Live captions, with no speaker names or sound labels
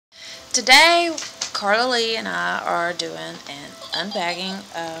Today, Carla Lee and I are doing an unbagging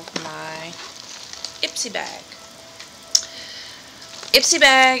of my Ipsy bag. Ipsy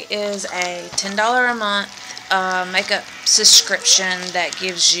bag is a $10 a month makeup subscription that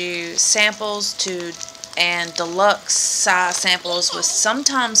gives you samples and deluxe size samples with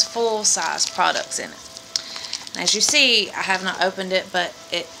sometimes full size products in it. And as you see, I have not opened it, but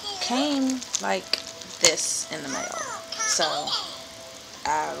it came like this in the mail. So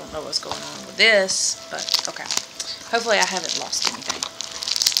I don't know what's going on with this, but okay. Hopefully I haven't lost anything.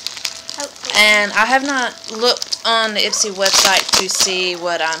 Hopefully. And I have not looked on the Ipsy website to see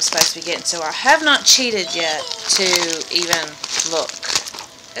what I'm supposed to be getting, so I have not cheated yet to even look.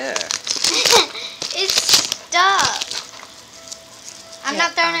 It's stuck. I'm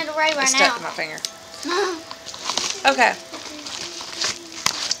not throwing it away right now. It's stuck to my finger. Okay.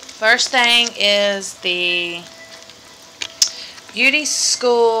 First thing is the Beauty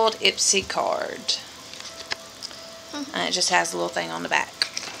Schooled Ipsy card. And it just has a little thing on the back.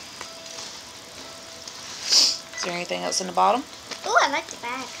 Is there anything else in the bottom? Oh, I like the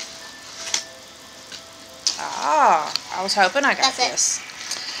bag. Ah, I was hoping I got this.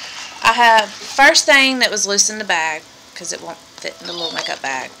 I have, first thing that was loose in the bag, because it won't fit in the little makeup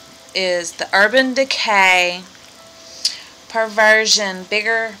bag, is the Urban Decay Perversion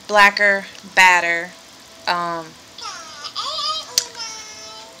Bigger, Blacker, Badder.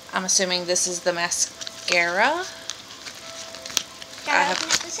 I'm assuming this is the mascara.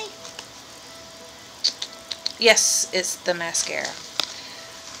 Yes, it's the mascara.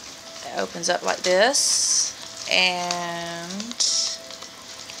 It opens up like this, and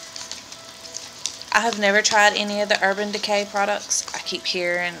I have never tried any of the Urban Decay products. I keep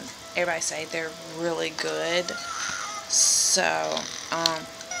hearing everybody say they're really good. So,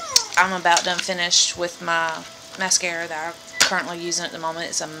 I'm about done finished with my mascara that I'm currently using at the moment.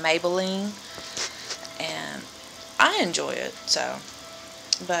 It's a Maybelline, and I enjoy it, so,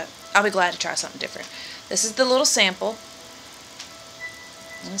 but I'll be glad to try something different. This is the little sample.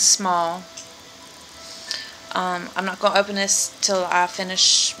 It's small. I'm not going to open this till I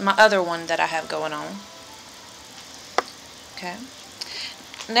finish my other one that I have going on. Okay.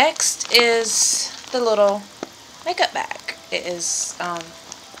 Next is the little makeup bag. It is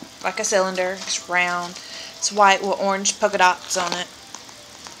like a cylinder. It's round. It's white with orange polka dots on it.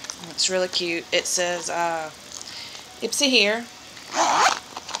 It's really cute. It says Ipsy here.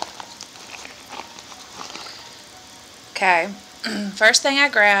 Okay. First thing I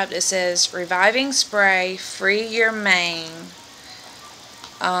grabbed, it says Reviving Spray, Free Your Mane.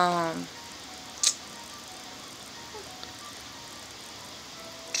 I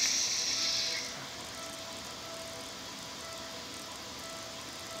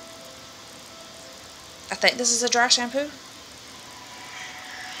think this is a dry shampoo.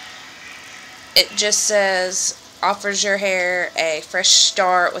 It just says offers your hair a fresh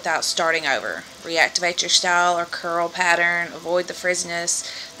start without starting over. Reactivate your style or curl pattern. Avoid the frizziness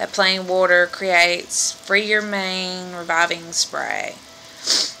that plain water creates. Free your mane. Reviving spray.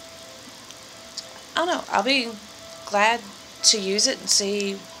 I don't know. I'll be glad to use it and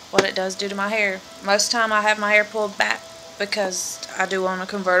see what it does do to my hair. Most of the time I have my hair pulled back because I do own a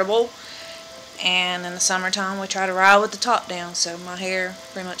convertible. And in the summertime we try to ride with the top down, so my hair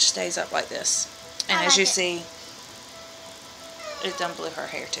pretty much stays up like this. And as you see, it done blew her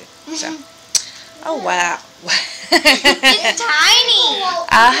hair too. So, oh wow. It's tiny.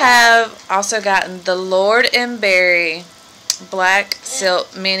 I have also gotten the Lord & Berry Black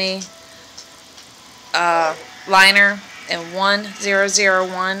Silk Mini liner in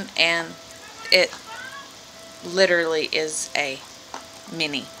 1001, and it literally is a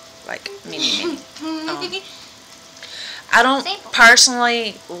mini. Like mini. I don't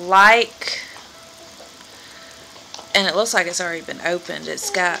personally like, and it looks like it's already been opened.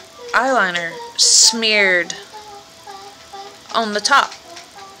 It's got eyeliner smeared on the top.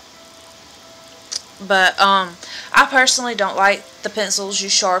 But I personally don't like the pencils you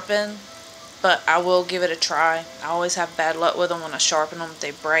sharpen, but I will give it a try. I always have bad luck with them when I sharpen them. They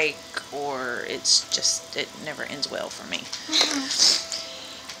break, or it's just, it never ends well for me.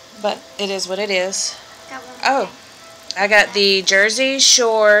 But it is what it is. Oh, I got the Jersey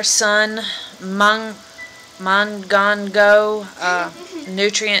Shore Sun Mangongo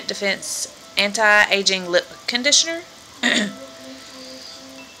Nutrient Defense Anti-Aging Lip Conditioner.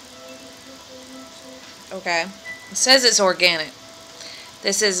 Okay. It says it's organic.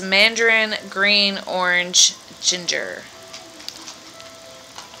 This is mandarin, green, orange, ginger.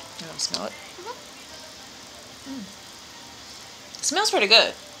 You want to smell it? It smells pretty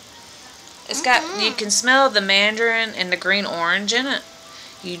good. It's got, you can smell the mandarin and the green orange in it.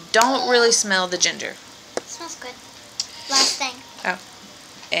 You don't really smell the ginger. It smells good. Last thing. Oh.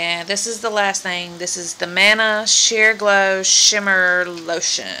 And this is the last thing. This is the Mana Sheer Glow Shimmer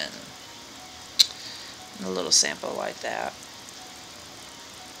Lotion. A little sample like that.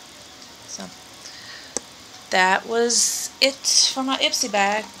 So, that was it for my Ipsy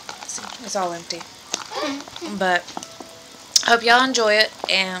bag. See, it's all empty. But, hope y'all enjoy it.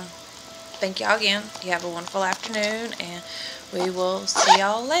 And thank y'all again. You have a wonderful afternoon. And we will see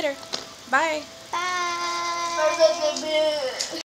y'all later. Bye. Bye.